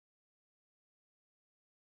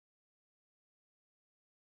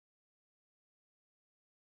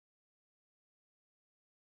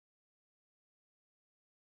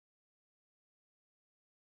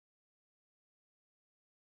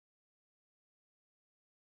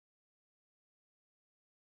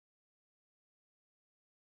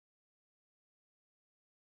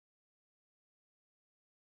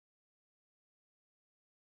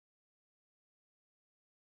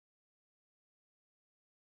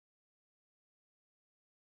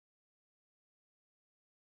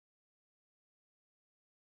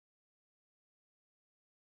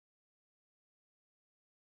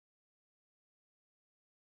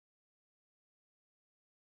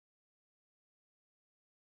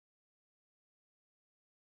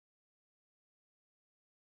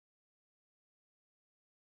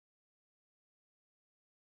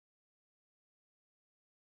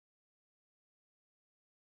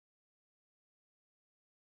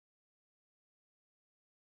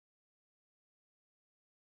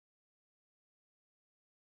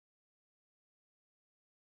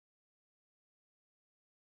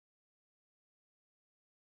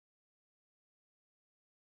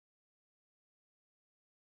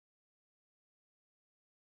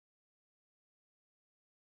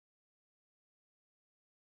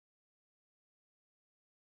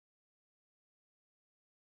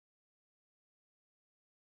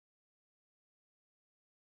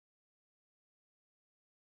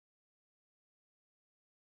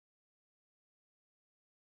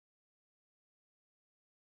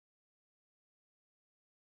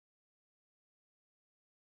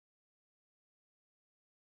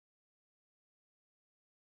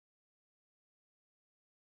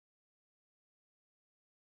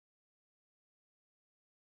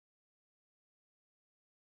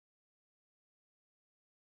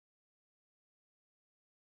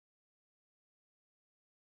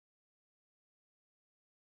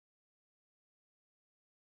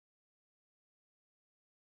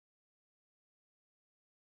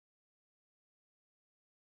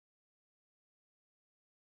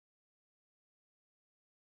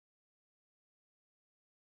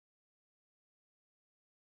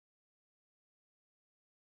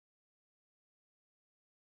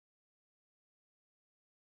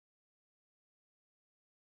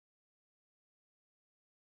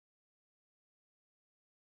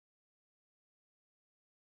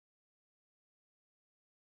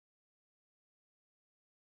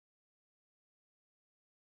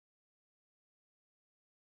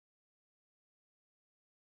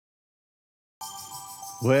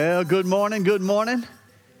Well, good morning, good morning.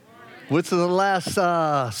 This is the last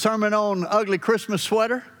sermon on ugly Christmas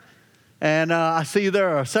sweater. And I see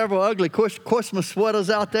there are several ugly Christmas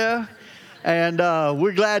sweaters out there. And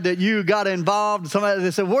we're glad that you got involved. Somebody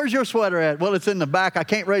they said, "Where's your sweater at?" Well, it's in the back. I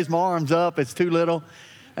can't raise my arms up. It's too little.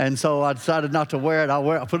 And so I decided not to wear it.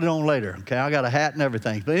 I'll put it on later. Okay, I got a hat and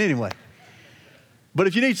everything. But anyway. But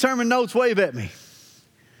if you need sermon notes, wave at me.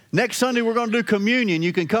 Next Sunday, we're going to do communion.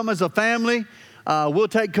 You can come as a family. We'll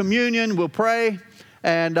take communion, we'll pray,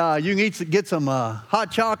 and you can get some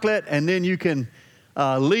hot chocolate, and then you can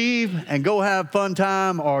leave and go have fun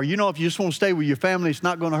time. Or, if you just want to stay with your family, it's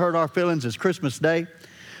not going to hurt our feelings. It's Christmas Day.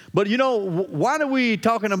 But, why are we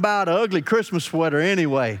talking about an ugly Christmas sweater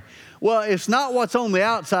anyway? Well, it's not what's on the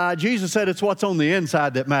outside. Jesus said it's what's on the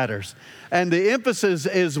inside that matters. And the emphasis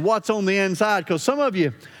is what's on the inside, because some of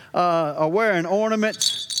you are wearing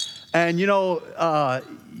ornaments. And,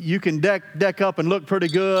 you can deck up and look pretty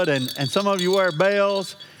good. And some of you wear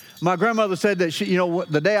bells. My grandmother said that she,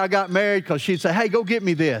 the day I got married, because she'd say, "Hey, go get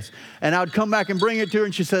me this." And I would come back and bring it to her.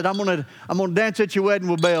 And she said, I'm gonna dance at your wedding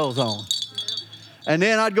with bells on. And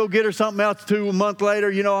then I'd go get her something else too a month later.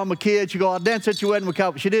 I'm a kid. She'd go, "I'll dance at your wedding with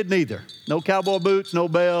cowboy." She didn't either. No cowboy boots, no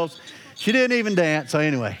bells. She didn't even dance. So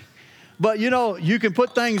anyway. But, you can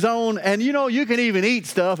put things on. And, you can even eat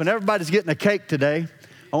stuff. And everybody's getting a cake today.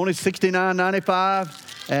 Only $69.95.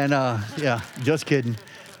 And, just kidding.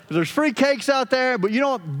 There's free cakes out there, but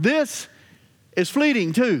this is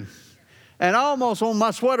fleeting too. And almost on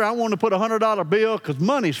my sweater, I want to put a $100 bill because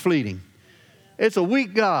money's fleeting. It's a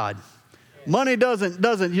weak God. Money doesn't,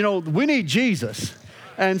 we need Jesus.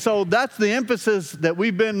 And so that's the emphasis that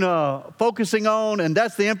we've been focusing on, and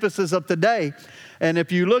that's the emphasis of today. And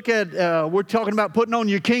if you look at, we're talking about putting on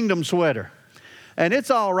your kingdom sweater. And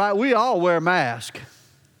it's all right. We all wear masks.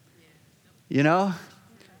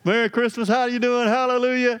 Merry Christmas, how you doing?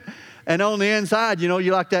 Hallelujah. And on the inside,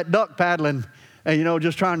 you like that duck paddling and,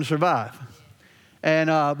 just trying to survive. And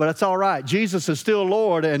but that's all right. Jesus is still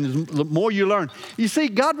Lord, and the more you learn. You see,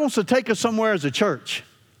 God wants to take us somewhere as a church.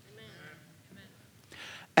 Amen.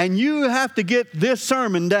 And you have to get this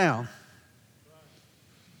sermon down.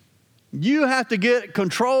 You have to get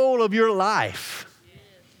control of your life.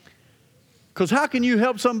 Because how can you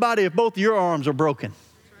help somebody if both of your arms are broken?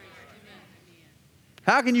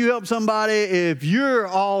 How can you help somebody if you're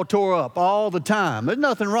all tore up all the time? There's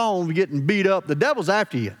nothing wrong with getting beat up. The devil's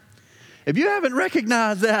after you. If you haven't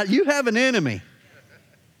recognized that, you have an enemy.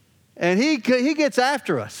 And he gets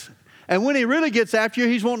after us. And when he really gets after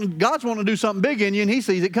you, God's wanting to do something big in you, and he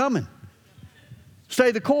sees it coming. Stay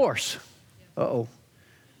the course. Uh-oh.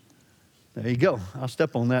 There you go. I'll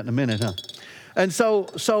step on that in a minute, huh? And so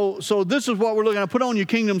this is what we're looking at. Put on your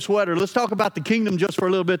kingdom sweater. Let's talk about the kingdom just for a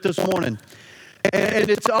little bit this morning. And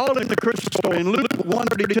it's all in the Christmas story. In Luke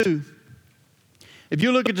 1:32, if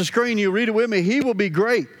you look at the screen, you read it with me. He will be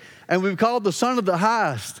great, and we've called the Son of the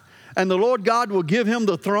Highest. And the Lord God will give him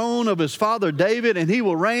the throne of his father David, and he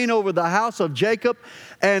will reign over the house of Jacob,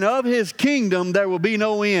 and of his kingdom there will be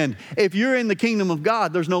no end. If you're in the kingdom of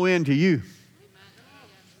God, there's no end to you.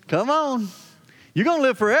 Come on. You're going to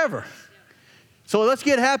live forever. So let's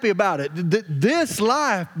get happy about it. This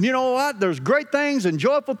life, you know what? There's great things and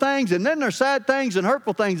joyful things, and then there's sad things and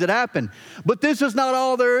hurtful things that happen. But this is not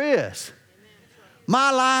all there is.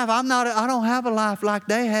 My life, I don't have a life like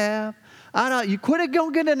they have. You quit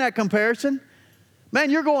don't get in that comparison. Man,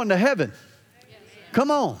 you're going to heaven.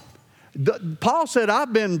 Come on. Paul said,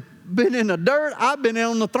 I've been in the dirt. I've been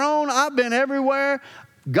on the throne. I've been everywhere.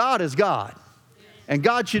 God is God. And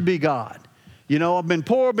God should be God. I've been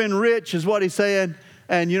poor, been rich is what he's saying.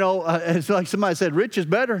 And, it's like somebody said, rich is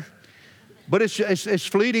better. But it's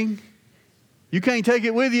fleeting. You can't take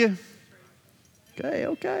it with you.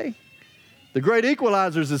 Okay. The great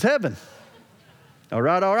equalizers is heaven. All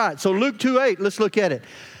right. So Luke 2:8, let's look at it.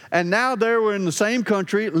 And now they were in the same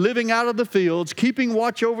country, living out of the fields, keeping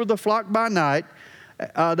watch over the flock by night.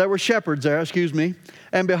 There were shepherds there,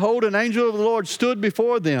 And behold, an angel of the Lord stood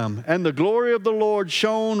before them, and the glory of the Lord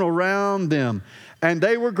shone around them. And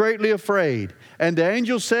they were greatly afraid. And the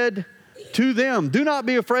angel said to them, "Do not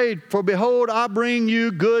be afraid, for behold, I bring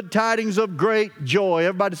you good tidings of great joy."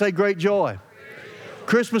 Everybody say great joy.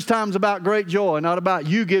 Christmas time's about great joy, not about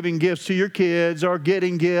you giving gifts to your kids or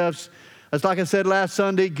getting gifts. It's like I said last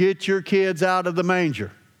Sunday, get your kids out of the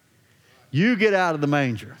manger. You get out of the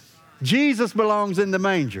manger. Jesus belongs in the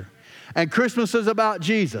manger. And Christmas is about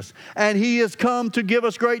Jesus. And he has come to give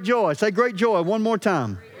us great joy. Say great joy one more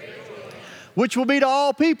time. Which will be to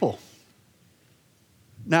all people.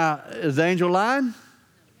 Now, is the angel lying?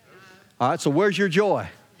 All right, so where's your joy?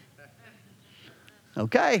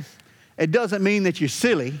 Okay. It doesn't mean that you're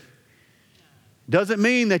silly. Doesn't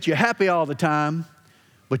mean that you're happy all the time,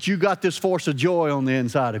 but you got this force of joy on the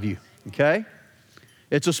inside of you, okay?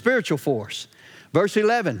 It's a spiritual force. Verse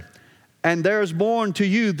 11, and there is born to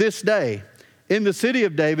you this day in the city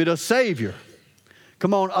of David a Savior.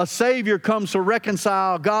 Come on, a Savior comes to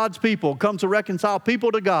reconcile God's people, comes to reconcile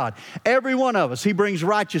people to God. Every one of us, He brings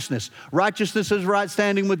righteousness. Righteousness is right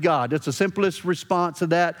standing with God. That's the simplest response to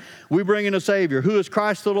that. We bring in a Savior, who is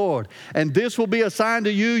Christ the Lord. And this will be a sign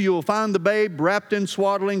to you. You will find the babe wrapped in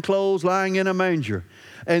swaddling clothes, lying in a manger.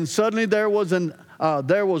 And suddenly there was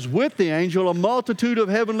with the angel a multitude of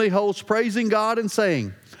heavenly hosts praising God and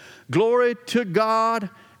saying, glory to God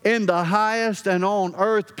in the highest, and on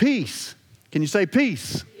earth peace. Can you say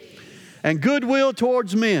peace? And goodwill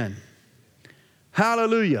towards men.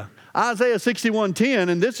 Hallelujah. Isaiah 61:10,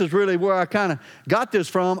 and this is really where I kind of got this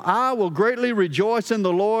from. I will greatly rejoice in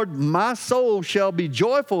the Lord. My soul shall be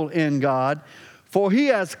joyful in God, for He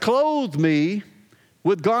has clothed me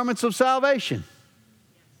with garments of salvation.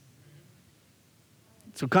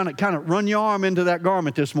 So kind of run your arm into that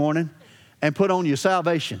garment this morning and put on your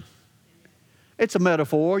salvation. It's a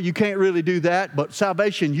metaphor. You can't really do that, but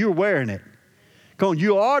salvation, you're wearing it. Come on,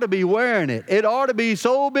 you ought to be wearing it. It ought to be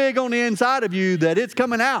so big on the inside of you that it's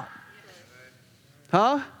coming out.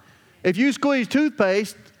 Huh? If you squeeze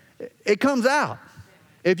toothpaste, it comes out.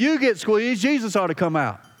 If you get squeezed, Jesus ought to come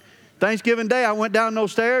out. Thanksgiving Day, I went down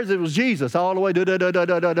those stairs. It was Jesus all the way.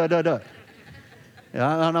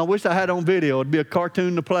 And I wish I had on video. It'd be a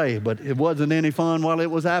cartoon to play, but it wasn't any fun while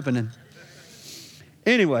it was happening.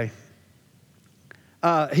 Anyway,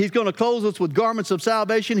 He's going to clothe us with garments of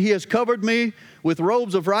salvation. He has covered me with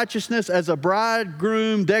robes of righteousness as a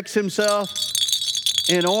bridegroom decks himself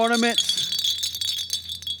in ornaments.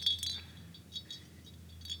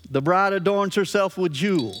 The bride adorns herself with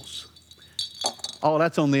jewels. Oh,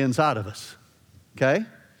 that's on the inside of us. Okay?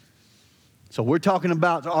 So we're talking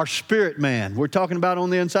about our spirit man. We're talking about on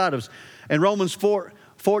the inside of us. In Romans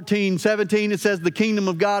 14:17, it says, the kingdom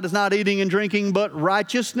of God is not eating and drinking, but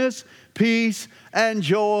righteousness, peace, and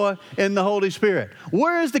joy in the Holy Spirit.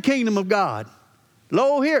 Where is the kingdom of God?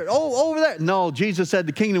 Lo, here. Oh, over there. No, Jesus said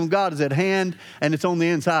the kingdom of God is at hand, and it's on the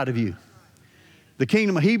inside of you. The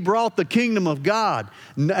kingdom, He brought the kingdom of God.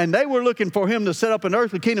 And they were looking for Him to set up an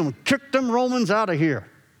earthly kingdom and kick them Romans out of here.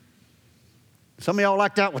 Some of y'all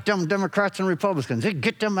like that with them Democrats and Republicans. They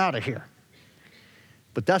get them out of here.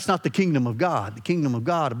 But that's not the kingdom of God. The kingdom of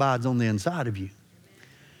God abides on the inside of you.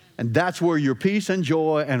 And that's where your peace and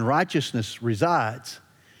joy and righteousness resides.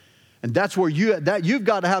 And that's where you've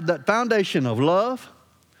got to have that foundation of love,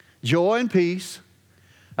 joy, and peace.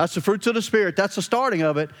 That's the fruits of the Spirit. That's the starting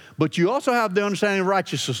of it. But you also have the understanding of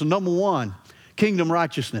righteousness. So number one, kingdom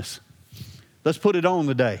righteousness. Let's put it on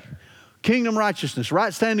today. Kingdom righteousness,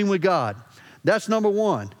 right standing with God. That's number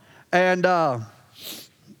one. And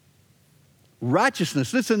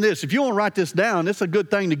righteousness, listen to this. If you want to write this down, it's a good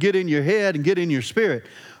thing to get in your head and get in your spirit.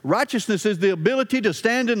 Righteousness is the ability to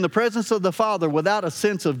stand in the presence of the Father without a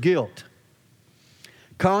sense of guilt,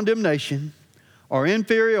 condemnation, or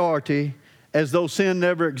inferiority, as though sin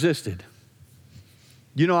never existed.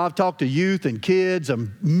 You know, I've talked to youth and kids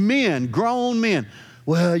and men, grown men.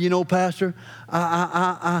 Well, you know, Pastor,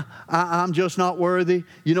 I'm just not worthy.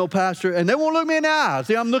 You know, Pastor, and they won't look me in the eyes.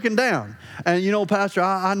 See, I'm looking down. And you know, Pastor,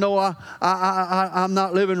 I know I'm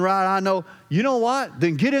not living right. I know. You know what?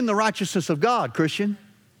 Then get in the righteousness of God, Christian.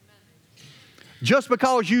 Just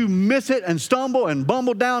because you miss it and stumble and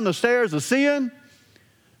bumble down the stairs of sin,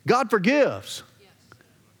 God forgives.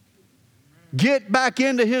 Get back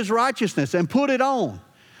into His righteousness and put it on.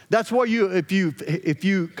 That's where if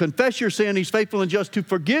you confess your sin, He's faithful and just to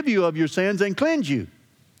forgive you of your sins and cleanse you.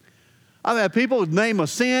 I've had people name a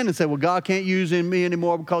sin and say, well, God can't use in me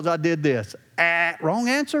anymore because I did this. Wrong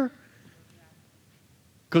answer.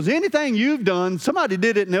 Because anything you've done, somebody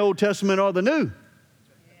did it in the Old Testament or the New.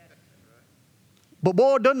 But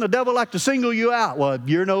boy, doesn't the devil like to single you out? Well,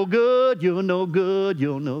 you're no good, you're no good,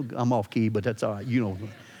 you're no good. I'm off key, but that's all right. You know,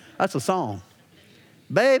 that's a song.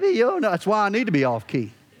 Baby, you're no, that's why I need to be off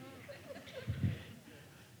key.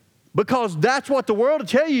 Because that's what the world will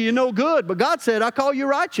tell you, you're no good. But God said, I call you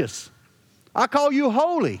righteous. I call you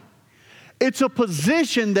holy. It's a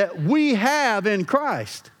position that we have in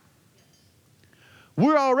Christ.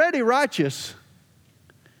 We're already righteous.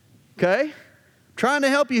 Okay? Trying to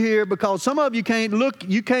help you here because some of you can't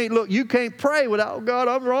pray without, oh God,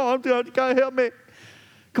 I'm wrong. You can't help me.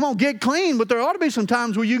 Come on, get clean. But there ought to be some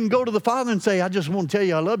times where you can go to the Father and say, I just want to tell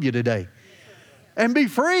you I love you today. And be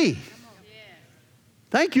free.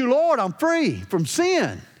 Thank you, Lord, I'm free from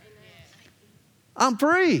sin. I'm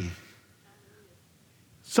free.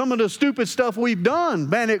 Some of the stupid stuff we've done,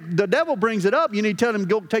 man, the devil brings it up. You need to tell him,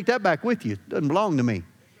 go take that back with you. It doesn't belong to me.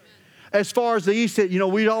 As far as the east,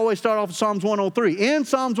 we always start off with Psalms 103. In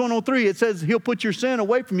Psalms 103, it says he'll put your sin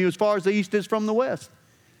away from you as far as the east is from the west.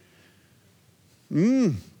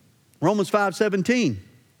 Romans 5:17.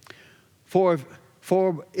 For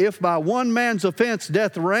if by one man's offense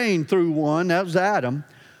death reigned through one, that was Adam,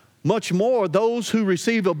 much more those who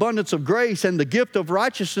receive abundance of grace and the gift of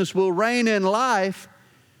righteousness will reign in life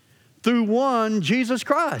through one, Jesus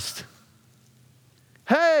Christ.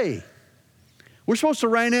 Hey, we're supposed to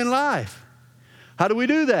reign in life. How do we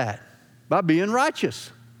do that? By being righteous.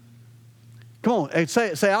 Come on, and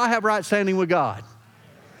say, I have right standing with God.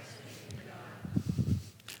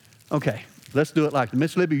 Okay, let's do it like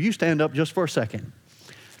Miss Libby, you stand up just for a second.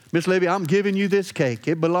 Miss Libby, I'm giving you this cake.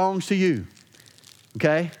 It belongs to you.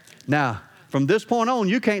 Okay? Now, from this point on,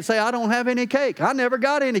 you can't say, I don't have any cake. I never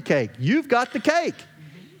got any cake. You've got the cake.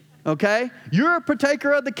 Okay? You're a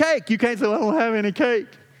partaker of the cake. You can't say, well, I don't have any cake.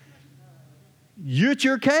 It's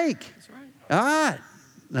your cake. That's right. All right.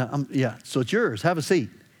 Now, so it's yours. Have a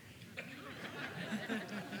seat.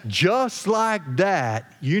 Just like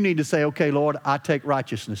that, you need to say, okay, Lord, I take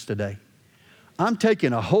righteousness today. I'm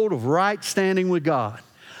taking a hold of right standing with God.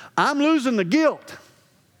 I'm losing the guilt.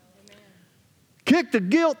 Amen. Kick the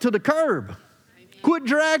guilt to the curb. Amen. Quit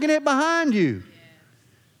dragging it behind you.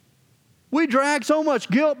 We drag so much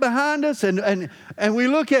guilt behind us, and we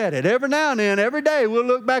look at it every now and then, every day. We'll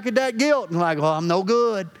look back at that guilt and like, I'm no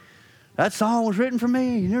good. That song was written for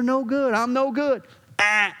me. You're no good. I'm no good.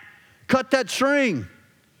 Cut that string.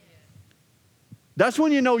 That's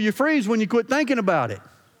when you know you freeze, when you quit thinking about it.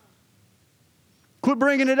 Quit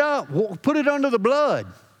bringing it up. Put it under the blood.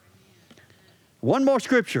 One more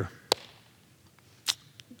scripture.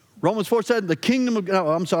 Romans 4 said, 2 Corinthians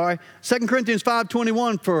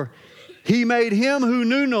 5:21, for he made him who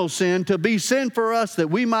knew no sin to be sin for us,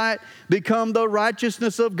 that we might become the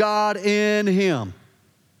righteousness of God in him.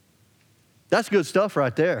 That's good stuff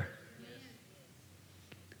right there.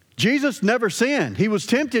 Jesus never sinned. He was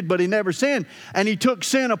tempted, but he never sinned. And he took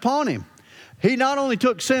sin upon him. He not only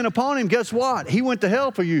took sin upon him, guess what? He went to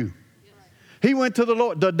hell for you. He went to the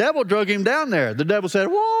Lord. The devil drug him down there. The devil said,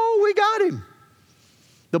 whoa, we got him.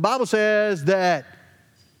 The Bible says that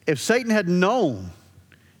if Satan had known,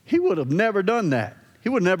 he would have never done that. He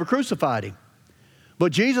would have never crucified him.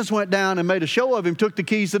 But Jesus went down and made a show of him, took the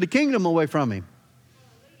keys to the kingdom away from him.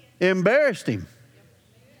 Embarrassed him.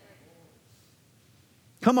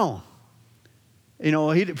 Come on. He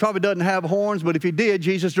probably doesn't have horns, but if he did,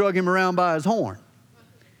 Jesus drug him around by his horn.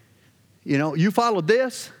 You followed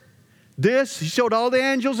this. He showed all the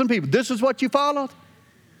angels and people. This is what you followed?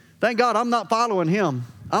 Thank God I'm not following him.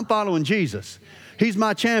 I'm following Jesus. He's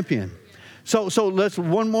my champion. So let's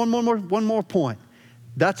one more point.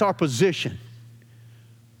 That's our position.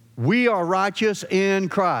 We are righteous in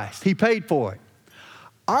Christ. He paid for it.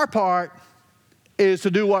 Our part is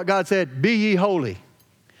to do what God said, be ye holy.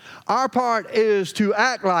 Our part is to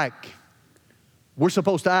act like we're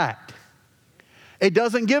supposed to act. It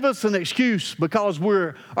doesn't give us an excuse because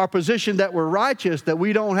our position that we're righteous, that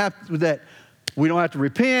we don't have to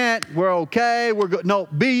repent, we're okay, we're good. No,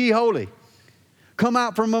 be ye holy. Come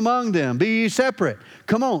out from among them, be ye separate.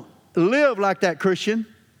 Come on, live like that, Christian.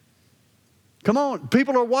 Come on,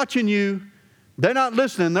 people are watching you. They're not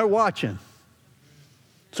listening, they're watching.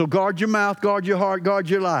 So guard your mouth, guard your heart, guard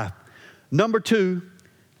your life. Number 2,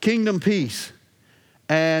 kingdom peace.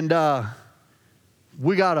 And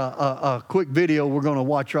we got a quick video we're going to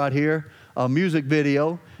watch right here, a music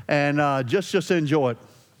video, and just enjoy it.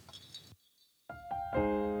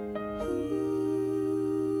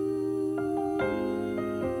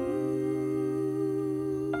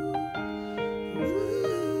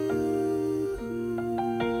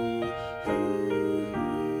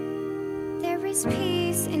 There is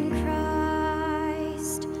peace in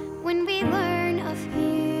Christ when we learn of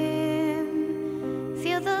him.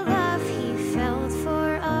 Feel the love he felt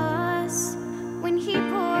for us when he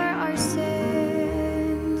bore our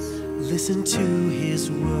sins. Listen to his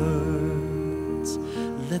words,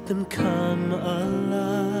 let them come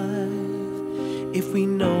alive. If we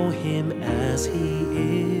know him as he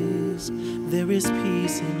is, there is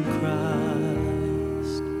peace in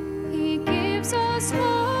Christ. He gives us hope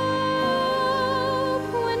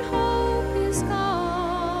when hope is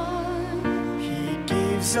gone. He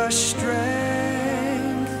gives us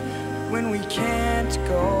strength when we can't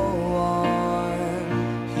go on.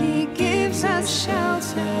 He gives us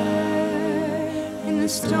shelter in the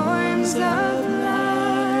storms of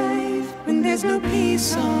life. When there's no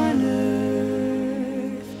peace on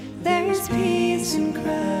earth, there is peace in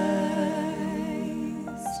Christ.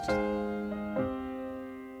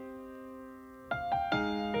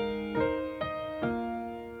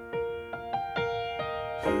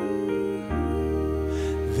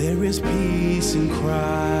 There is peace in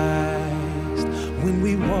Christ when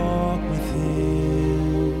we walk with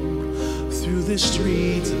Him through the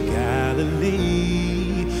streets of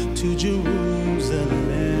Galilee to Jerusalem.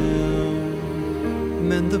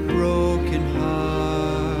 Mend the broken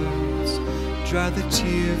hearts, dry the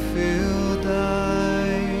tear-filled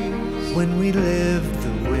eyes. When we live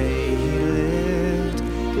the way He lived,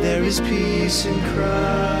 there is peace in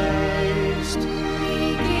Christ.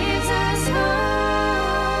 He gives us hope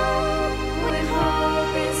when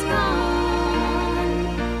hope is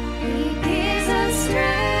gone. He gives us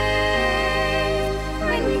strength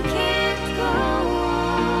when we can't go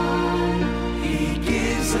on. He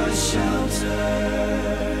gives us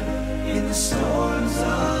shelter in the storms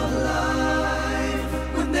of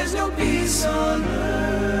life. When there's no peace on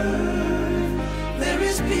earth, there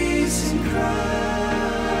is peace in Christ.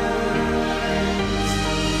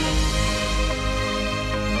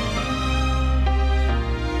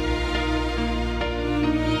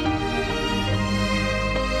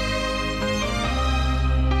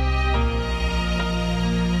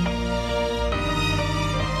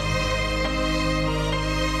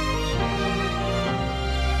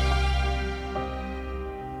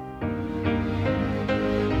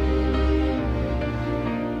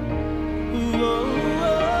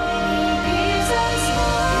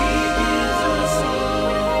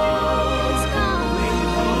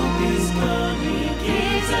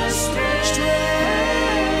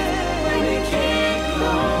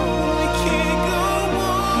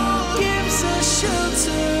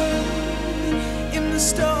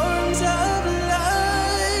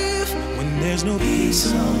 There's no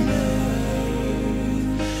peace on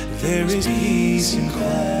earth, there is peace in Christ.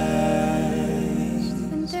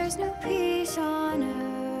 When there's no peace on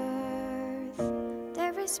earth,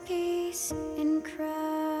 there is peace in Christ.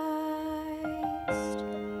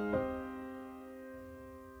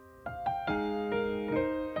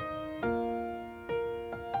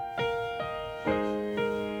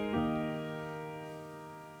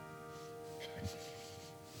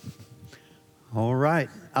 All right.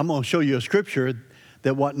 I'm going to show you a scripture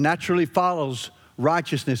that what naturally follows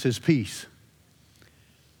righteousness is peace.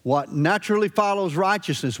 What naturally follows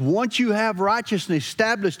righteousness, once you have righteousness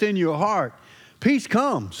established in your heart, peace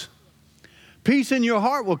comes. Peace in your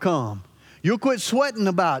heart will come. You'll quit sweating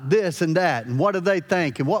about this and that and what do they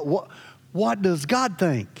think and what does God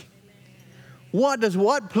think?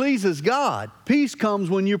 What pleases God? Peace comes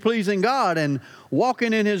when you're pleasing God and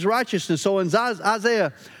walking in His righteousness. So in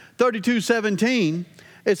Isaiah 32:17,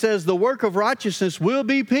 it says, the work of righteousness will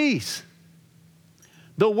be peace.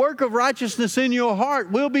 The work of righteousness in your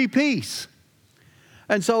heart will be peace.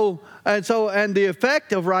 And the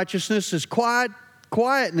effect of righteousness is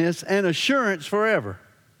quietness and assurance forever.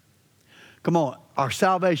 Come on, our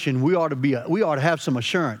salvation, we ought to have some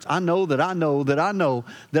assurance. I know that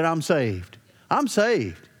I'm saved. I'm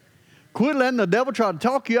saved. Quit letting the devil try to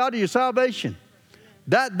talk you out of your salvation.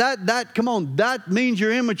 Come on, that means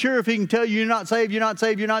you're immature if he can tell you you're not saved,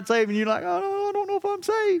 and you're like, oh, I don't know if I'm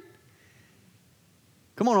saved.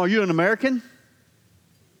 Come on, are you an American?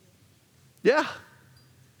 Yeah.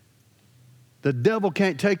 The devil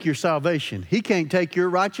can't take your salvation. He can't take your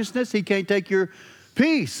righteousness. He can't take your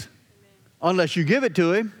peace unless you give it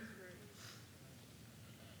to him.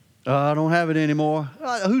 I don't have it anymore.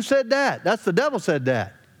 Who said that? That's the devil said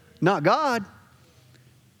that, not God.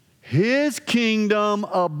 His kingdom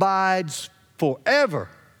abides forever.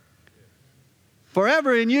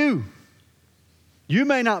 Forever in you. You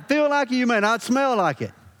may not feel like it, you may not smell like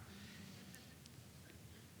it.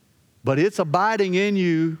 But it's abiding in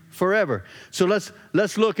you forever. So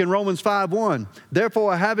let's look in Romans 5:1.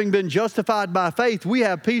 Therefore, having been justified by faith, we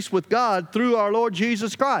have peace with God through our Lord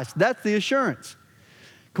Jesus Christ. That's the assurance.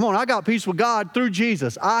 Come on, I got peace with God through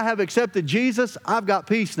Jesus. I have accepted Jesus. I've got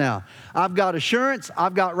peace now. I've got assurance.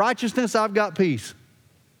 I've got righteousness. I've got peace.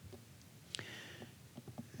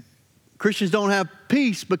 Christians don't have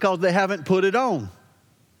peace because they haven't put it on,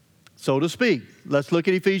 so to speak. Let's look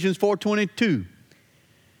at Ephesians 4:22.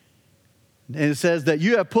 And it says that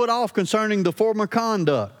you have put off concerning the former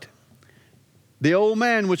conduct, the old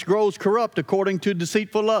man which grows corrupt according to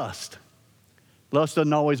deceitful lust. Lust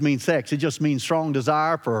doesn't always mean sex. It just means strong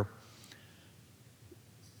desire for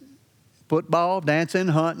football, dancing,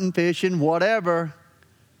 hunting, fishing, whatever.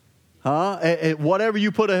 Whatever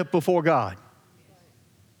you put up before God.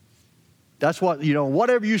 That's what,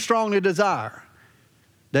 whatever you strongly desire.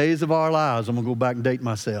 Days of our lives. I'm going to go back and date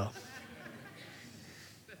myself.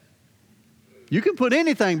 You can put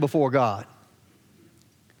anything before God.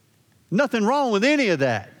 Nothing wrong with any of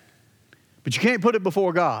that. But you can't put it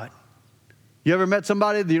before God. You ever met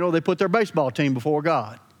somebody, they put their baseball team before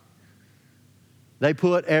God? They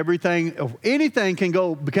put everything, anything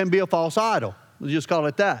can be a false idol. We'll just call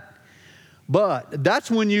it that. But that's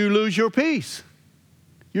when you lose your peace.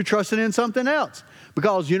 You're trusting in something else.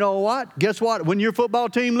 Because you know what? Guess what? When your football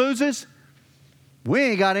team loses, we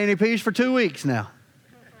ain't got any peace for 2 weeks now.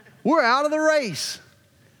 We're out of the race.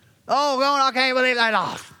 Oh, God, I can't believe that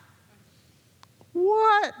off.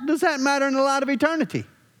 What does that matter in the light of eternity?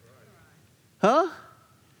 Huh?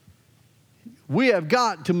 We have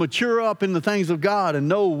got to mature up in the things of God and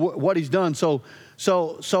know what He's done. So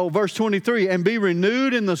verse 23, and be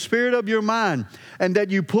renewed in the spirit of your mind, and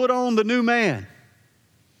that you put on the new man.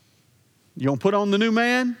 You don't put on the new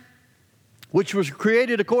man, which was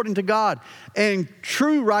created according to God, and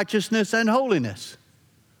true righteousness and holiness.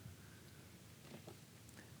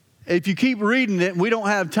 If you keep reading it, and we don't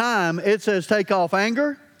have time, it says take off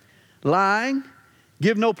anger, lying,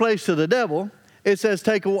 give no place to the devil. It says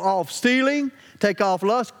take off stealing, take off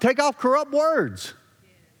lust, take off corrupt words.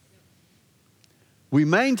 We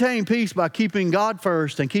maintain peace by keeping God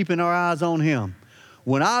first and keeping our eyes on Him.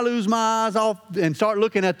 When I lose my eyes off and start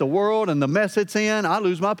looking at the world and the mess it's in, I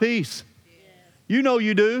lose my peace. You know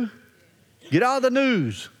you do. Get out of the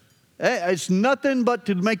news. It's nothing but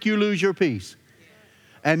to make you lose your peace.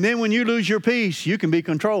 And then when you lose your peace, you can be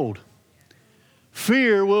controlled.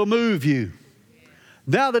 Fear will move you.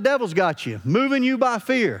 Now the devil's got you, moving you by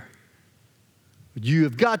fear. You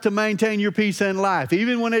have got to maintain your peace in life,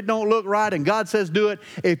 even when it don't look right and God says do it.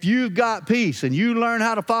 If you've got peace and you learn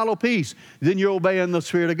how to follow peace, then you're obeying the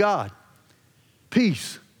Spirit of God.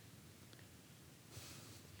 Peace.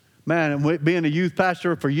 Man, being a youth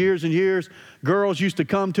pastor for years and years, girls used to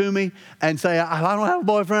come to me and say, I don't have a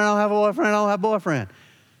boyfriend, I don't have a boyfriend, I don't have a boyfriend.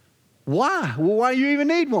 Why? Well, why do you even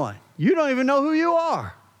need one? You don't even know who you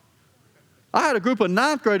are. I had a group of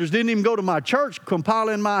ninth graders didn't even go to my church,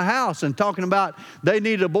 compiling my house and talking about they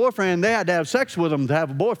needed a boyfriend. They had to have sex with them to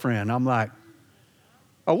have a boyfriend. I'm like,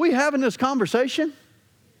 are we having this conversation?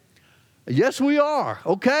 Yes, we are.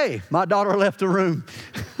 Okay. My daughter left the room.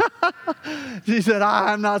 She said,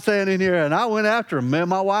 I'm not staying in here. And I went after him. Man,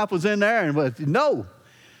 my wife was in there. And no.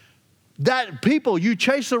 That people, you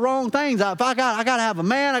chase the wrong things. If I got to have a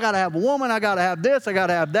man, I got to have a woman, I got to have this, I got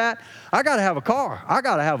to have that. I got to have a car. I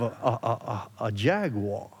got to have a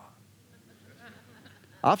Jaguar.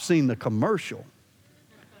 I've seen the commercial.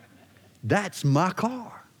 That's my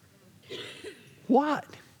car. What?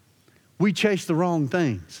 We chase the wrong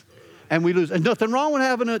things. And we lose. And nothing wrong with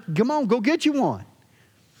having a, come on, go get you one.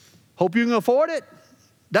 Hope you can afford it.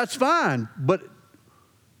 That's fine. But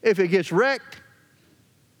if it gets wrecked,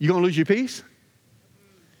 you going to lose your peace?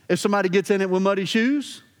 If somebody gets in it with muddy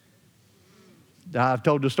shoes? I've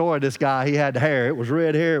told the story of this guy. He had hair. It was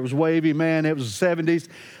red hair. It was wavy, man. It was the 70s.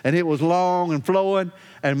 And it was long and flowing.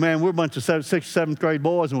 And, man, we're a bunch of 6th, 7th grade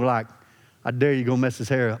boys. And we're like, I dare you go mess his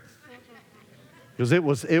hair up. Because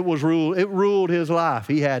it ruled his life.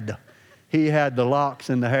 He had the locks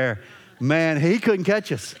and the hair. Man, he couldn't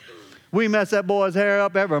catch us. We mess that boy's hair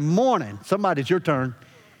up every morning. Somebody's your turn.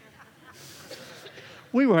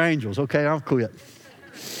 We were angels. Okay, I'll quit.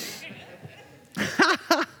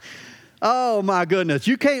 Oh, my goodness.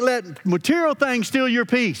 You can't let material things steal your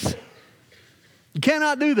peace. You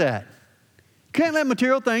cannot do that. You can't let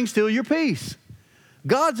material things steal your peace.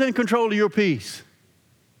 God's in control of your peace.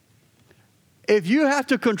 If you have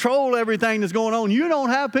to control everything that's going on, you don't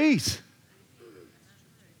have peace.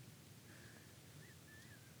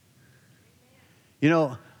 You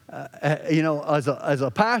know, as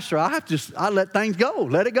a pastor, I let things go.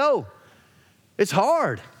 Let it go. It's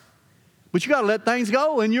hard. But you got to let things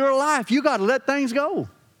go in your life. You got to let things go.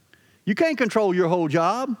 You can't control your whole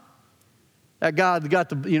job. That guy that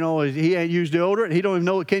got he ain't used deodorant. He don't even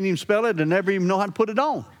know it, can't even spell it, and never even know how to put it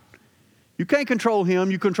on. You can't control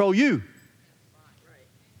him. You control you.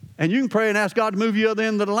 And you can pray and ask God to move you to the other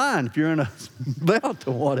end of the line if you're in a belt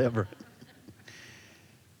or whatever.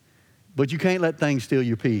 But you can't let things steal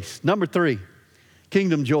your peace. Number 3,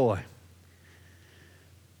 kingdom joy.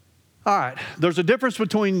 All right, there's a difference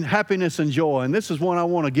between happiness and joy, and this is one I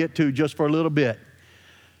want to get to just for a little bit.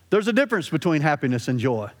 There's a difference between happiness and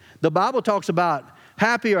joy. The Bible talks about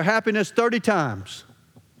happy or happiness 30 times,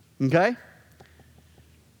 okay?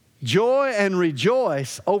 Joy and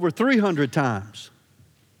rejoice over 300 times.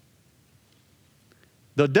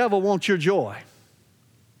 The devil wants your joy.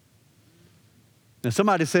 And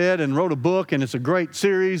somebody said and wrote a book, and it's a great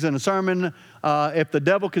series and a sermon, if the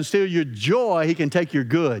devil can steal your joy, he can take your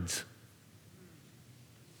goods.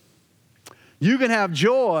 You can have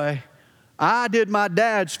joy. I did my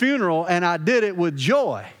dad's funeral, and I did it with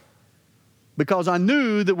joy because I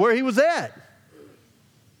knew that where he was at.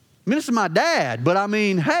 I mean, this is my dad, but I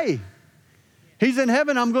mean, hey, He's in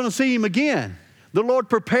heaven. I'm going to see him again. The Lord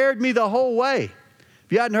prepared me the whole way.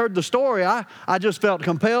 If you hadn't heard the story, I just felt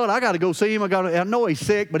compelled. I got to go see him. I know he's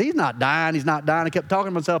sick, but he's not dying. He's not dying. I kept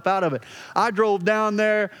talking myself out of it. I drove down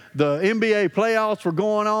there. The NBA playoffs were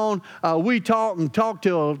going on. We talked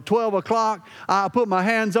till 12 o'clock. I put my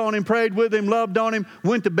hands on him, prayed with him, loved on him,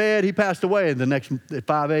 went to bed. He passed away the next at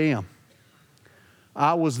 5 a.m.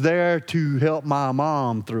 I was there to help my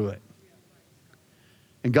mom through it.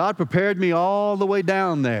 And God prepared me all the way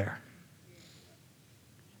down there.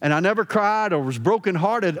 And I never cried or was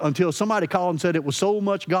brokenhearted until somebody called and said it was so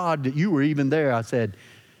much God that you were even there. I said,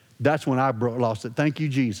 that's when I lost it. Thank you,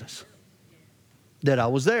 Jesus, that I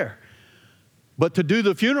was there. But to do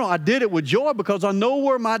the funeral, I did it with joy because I know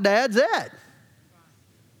where my dad's at.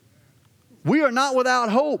 We are not without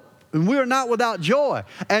hope, and we are not without joy.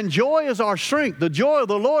 And joy is our strength. The joy of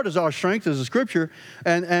the Lord is our strength, as a scripture.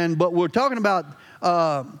 But we're talking about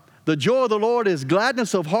the joy of the Lord is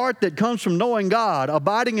gladness of heart that comes from knowing God,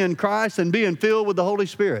 abiding in Christ, and being filled with the Holy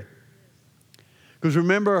Spirit. Because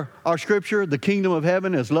remember our scripture, the kingdom of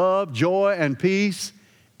heaven is love, joy, and peace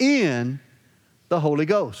in the Holy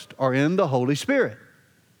Ghost, or in the Holy Spirit.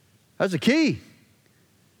 That's the key.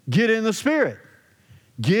 Get in the Spirit.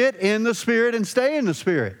 Get in the Spirit and stay in the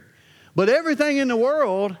Spirit. But everything in the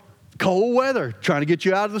world, cold weather, trying to get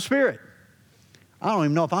you out of the Spirit. I don't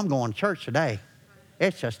even know if I'm going to church today.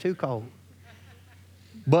 It's just too cold.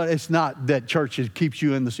 But it's not that church keeps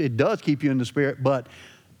you in the, it does keep you in the Spirit, but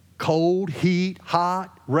cold, heat,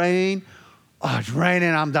 hot, rain. Oh, it's raining.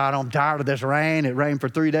 I'm tired of this rain. It rained for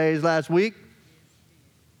 3 days last week.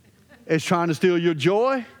 It's trying to steal your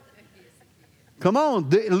joy. Come on,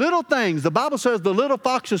 the little things. The Bible says the little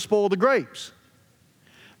foxes spoil the grapes.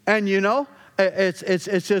 And you know, it's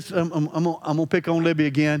just, I'm going to pick on Libby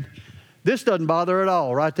again. This doesn't bother her at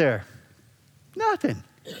all right there. Nothing.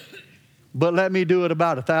 But let me do it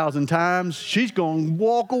about 1,000 times. She's going to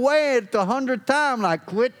walk away at the 100th time like,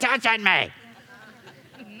 quit touching me.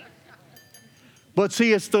 But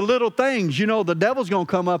see, it's the little things. You know, the devil's going to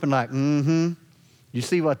come up and like, You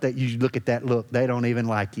see what that, you look at that look. They don't even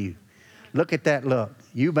like you. Look at that look.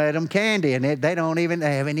 You made them candy and they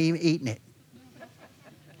haven't even eaten it.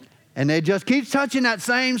 And they just keep touching that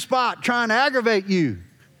same spot, trying to aggravate you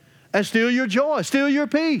and steal your joy, steal your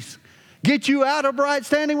peace. Get you out of right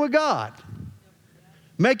standing with God.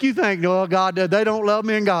 Make you think, no, God, they don't love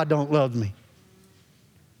me and God don't love me.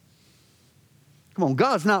 Come on,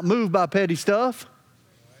 God's not moved by petty stuff.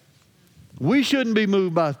 We shouldn't be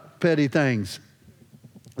moved by petty things.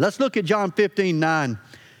 Let's look at John 15:9,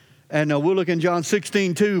 and we'll look in John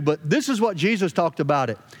 16:2, but this is what Jesus talked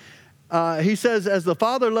about it. He says, as the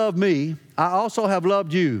Father loved me, I also have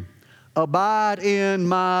loved you. Abide in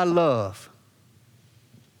my love.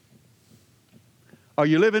 Are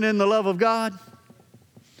you living in the love of God?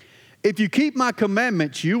 If you keep my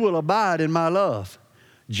commandments, you will abide in my love,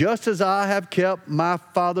 just as I have kept my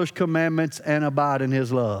Father's commandments and abide in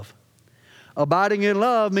his love. Abiding in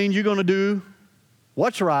love means you're going to do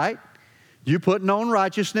what's right. You're putting on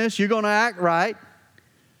righteousness. You're going to act right.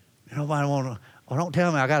 Nobody want to, oh, don't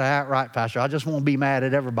tell me I got to act right, Pastor. I just want to be mad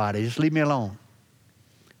at everybody. Just leave me alone.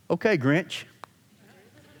 Okay, Grinch.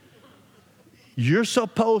 You're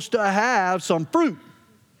supposed to have some fruit.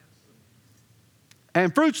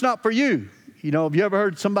 And fruit's not for you. You know, have you ever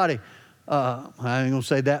heard somebody, I ain't going to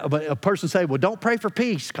say that, but a person say, well, don't pray for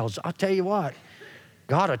peace, because I'll tell you what,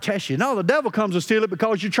 God will test you. No, the devil comes to steal it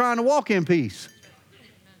because you're trying to walk in peace.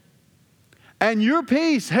 And your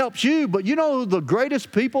peace helps you, but you know the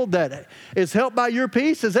greatest people that is helped by your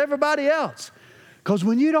peace is everybody else. Because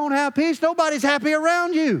when you don't have peace, nobody's happy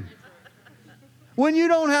around you. When you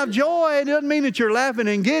don't have joy, it doesn't mean that you're laughing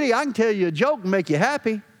and giddy. I can tell you a joke and make you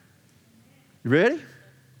happy. You ready?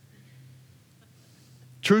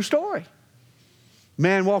 True story.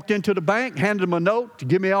 Man walked into the bank, handed him a note to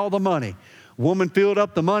give me all the money. Woman filled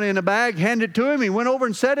up the money in the bag, handed it to him. He went over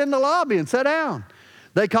and sat in the lobby and sat down.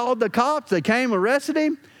 They called the cops. They came, arrested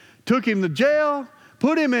him, took him to jail,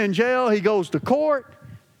 put him in jail. He goes to court.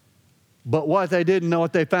 But what they didn't know,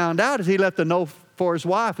 what they found out, is he left a note for his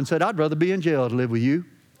wife and said, I'd rather be in jail to live with you.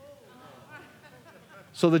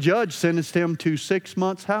 So the judge sentenced him to 6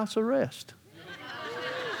 months house arrest.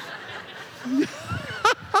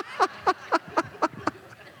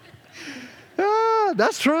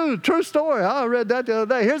 That's true story. I read that the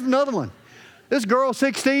other day. Here's another one. This girl,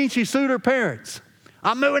 16, she sued her parents.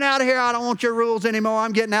 I'm moving out of here. I don't want your rules anymore.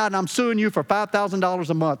 I'm getting out, and I'm suing you for $5,000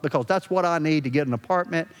 a month because that's what I need to get an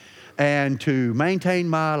apartment and to maintain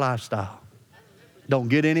my lifestyle. Don't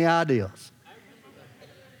get any ideas.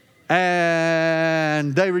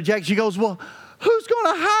 And they reject. She goes, well, Who's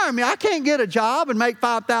going to hire me? I can't get a job and make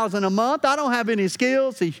 $5,000 a month. I don't have any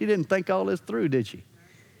skills. See, she didn't think all this through, did she?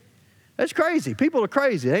 That's crazy. People are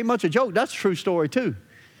crazy. It ain't much a joke. That's a true story too.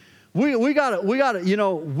 We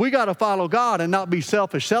gotta follow God and not be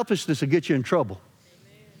selfish. Selfishness will get you in trouble.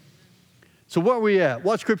 So where are we at?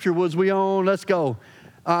 What scripture was we on? Let's go.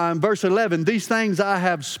 Verse 11, these things I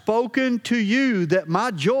have spoken to you that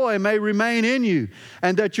my joy may remain in you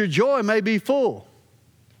and that your joy may be full.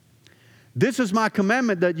 This is my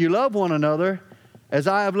commandment, that you love one another as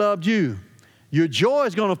I have loved you. Your joy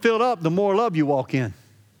is going to fill up the more love you walk in.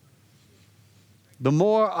 The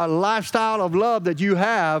more a lifestyle of love that you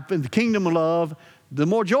have in the kingdom of love, the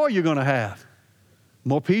more joy you're going to have,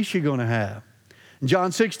 more peace you're going to have. And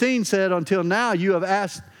John 16 said, until now you have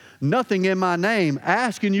asked nothing in my name.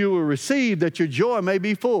 Ask and you will receive, that your joy may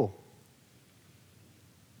be full.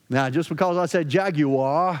 Now, just because I said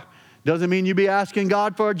jaguar doesn't mean you be asking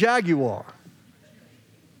God for a jaguar.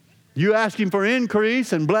 You ask Him for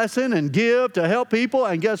increase and blessing and give to help people,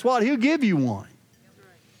 and guess what? He'll give you one.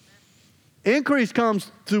 Increase comes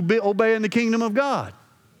through obeying the kingdom of God.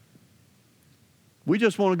 We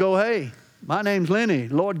just want to go, hey, my name's Lenny,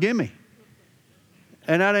 Lord, give me.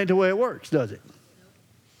 And that ain't the way it works, does it?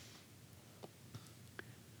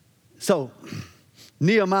 So,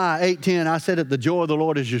 Nehemiah 8:10, I said that the joy of the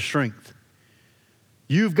Lord is your strength.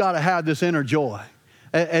 You've got to have this inner joy.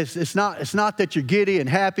 It's not that you're giddy and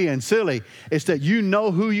happy and silly. It's that you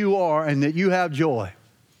know who you are and that you have joy.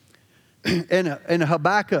 In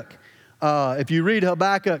Habakkuk, if you read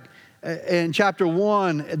Habakkuk in chapter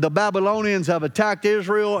 1, the Babylonians have attacked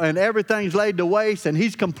Israel and everything's laid to waste, and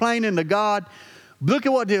he's complaining to God. Look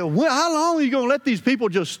at what they do. How long are you going to let these people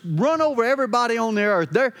just run over everybody on the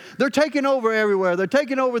earth? They're taking over everywhere. They're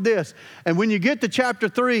taking over this. And when you get to chapter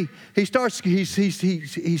 3, he stops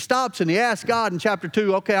and he asks God in chapter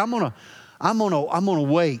 2, okay, I'm gonna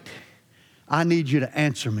wait. I need you to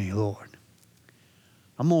answer me, Lord.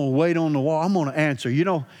 I'm going to wait on the wall. I'm going to answer. You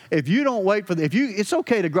know, if you don't wait for it's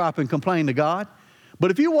okay to gripe and complain to God.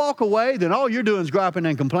 But if you walk away, then all you're doing is griping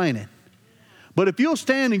and complaining. But if you'll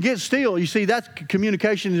stand and get still, you see, that's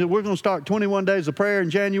communication. We're going to start 21 days of prayer in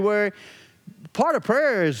January. Part of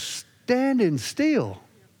prayer is standing still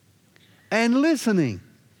and listening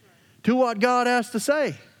to what God has to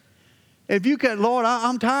say. If you can, Lord,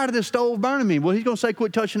 I'm tired of this stove burning me. Well, He's going to say,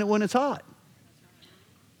 quit touching it when it's hot.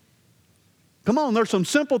 Come on, there's some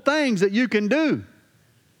simple things that you can do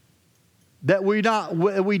that we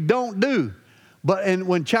don't do. But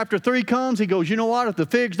when chapter 3 comes, he goes, you know what? If the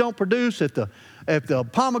figs don't produce, if the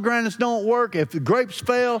pomegranates don't work, if the grapes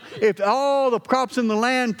fail, if all the crops in the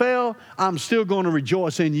land fail, I'm still going to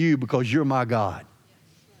rejoice in you because you're my God.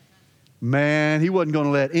 Man, he wasn't going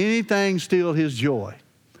to let anything steal his joy.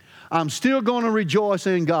 I'm still going to rejoice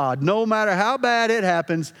in God, no matter how bad it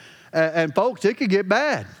happens. And folks, it could get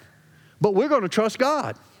bad. But we're going to trust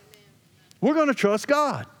God. We're going to trust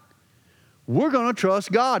God. We're going to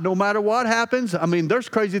trust God no matter what happens. I mean, there's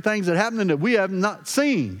crazy things that happen that we have not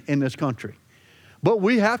seen in this country. But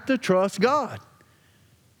we have to trust God.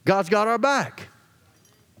 God's got our back.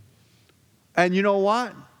 And you know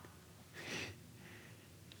what?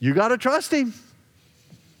 You got to trust Him.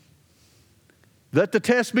 Let the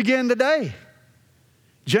test begin today.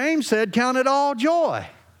 James said, count it all joy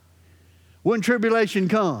when tribulation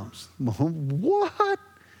comes. What?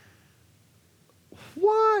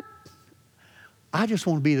 I just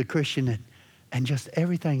want to be the Christian and just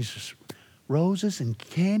everything's just roses and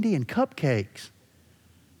candy and cupcakes.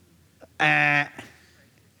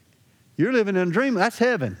 You're living in a dream. That's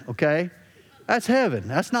heaven, okay? That's heaven.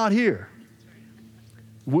 That's not here.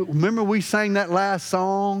 Remember we sang that last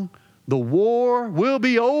song? The war will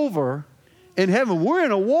be over in heaven. We're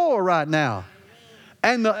in a war right now.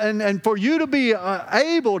 And for you to be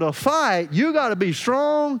able to fight, you got to be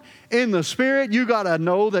strong in the Spirit. You got to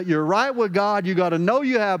know that you're right with God. You got to know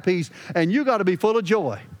you have peace. And you got to be full of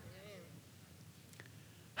joy.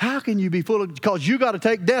 How can you be full of... Because you got to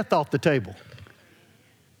take death off the table.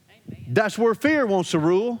 That's where fear wants to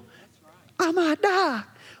rule. I might die.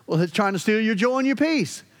 Well, it's trying to steal your joy and your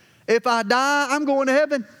peace. If I die, I'm going to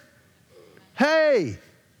heaven. Hey,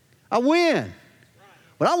 I win.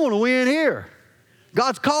 But I want to win here.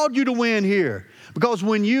 God's called you to win here. Because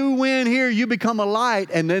when you win here, you become a light.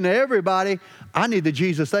 And then everybody, I need the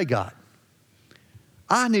Jesus they got.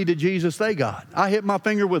 I need the Jesus they got. I hit my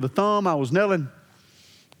finger with a thumb. I was nailing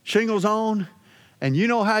shingles on. And you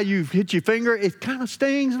know how you hit your finger? It kind of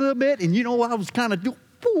stings a little bit. And you know I was kind of,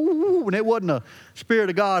 and it wasn't a Spirit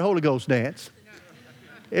of God, Holy Ghost dance.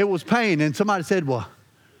 It was pain. And somebody said, well,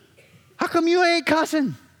 how come you ain't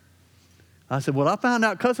cussing? I said, well, I found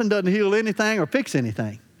out cussing doesn't heal anything or fix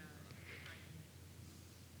anything.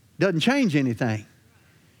 Doesn't change anything.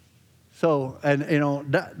 So, and you know,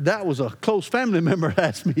 that was a close family member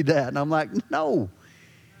asked me that. And I'm like, no,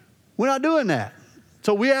 we're not doing that.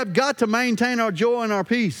 So we have got to maintain our joy and our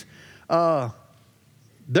peace.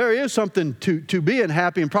 There is something to being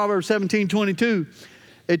happy. In Proverbs 17:22,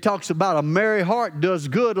 it talks about a merry heart does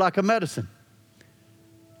good like a medicine.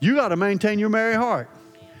 You got to maintain your merry heart.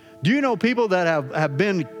 Do you know people that have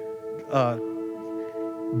been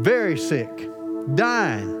very sick,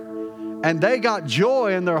 dying, and they got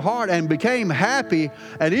joy in their heart and became happy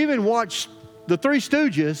and even watched the Three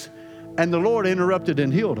Stooges, and the Lord interrupted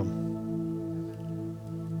and healed them?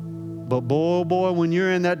 But boy, oh boy, when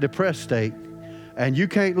you're in that depressed state and you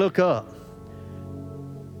can't look up,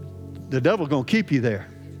 the devil's going to keep you there.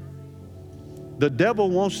 The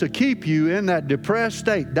devil wants to keep you in that depressed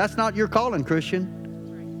state. That's not your calling, Christian.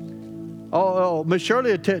 Miss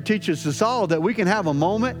Shirley teaches us all that we can have a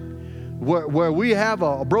moment where we have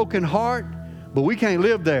a broken heart, but we can't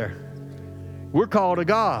live there. We're called to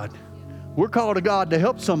God. We're called to God to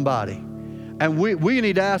help somebody. And we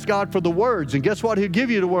need to ask God for the words. And guess what? He'll give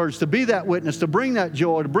you the words to be that witness, to bring that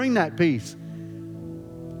joy, to bring that peace.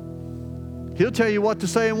 He'll tell you what to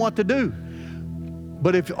say and what to do.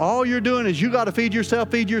 But if all you're doing is you got to feed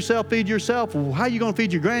yourself, well, how are you going to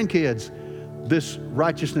feed your grandkids this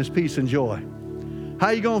righteousness, peace, and joy? How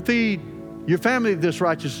are you going to feed your family this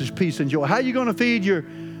righteousness, peace, and joy? How are you going to feed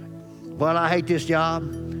well, I hate this job.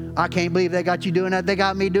 I can't believe they got you doing that. They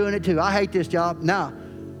got me doing it too. I hate this job. Now,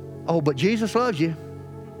 but Jesus loves you.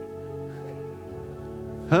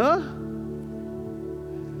 Huh?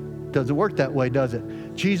 Doesn't work that way, does it?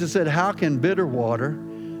 Jesus said, how can bitter water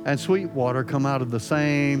and sweet water come out of the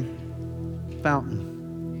same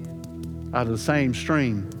fountain, out of the same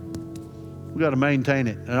stream? We got to maintain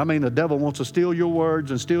it. And I mean, the devil wants to steal your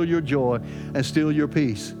words and steal your joy and steal your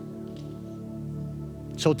peace.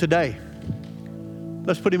 So today,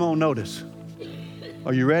 let's put him on notice.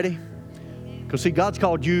 Are you ready? Because see, God's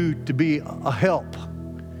called you to be a help.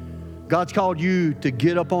 God's called you to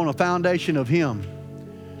get up on a foundation of him.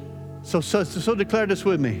 So declare this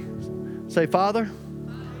with me. Say, Father,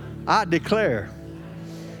 I declare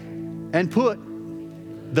and put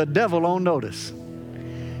the devil on notice.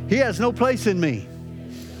 He has no place in me.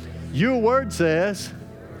 Your word says,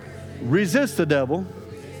 resist the devil.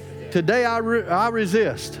 Today I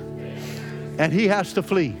resist, and he has to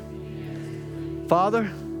flee.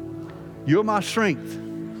 Father, you're my strength.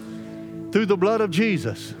 Through the blood of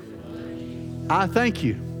Jesus, I thank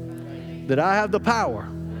you that I have the power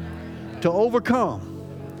to overcome,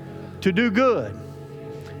 to do good,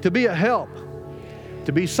 to be a help,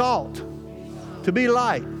 to be salt, to be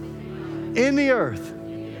light in the earth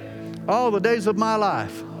all the days of my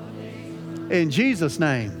life. In Jesus'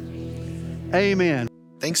 name, amen.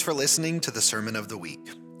 Thanks for listening to the Sermon of the Week.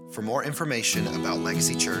 For more information about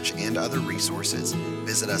Legacy Church and other resources,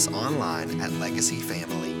 visit us online at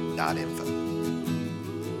legacyfamily.info.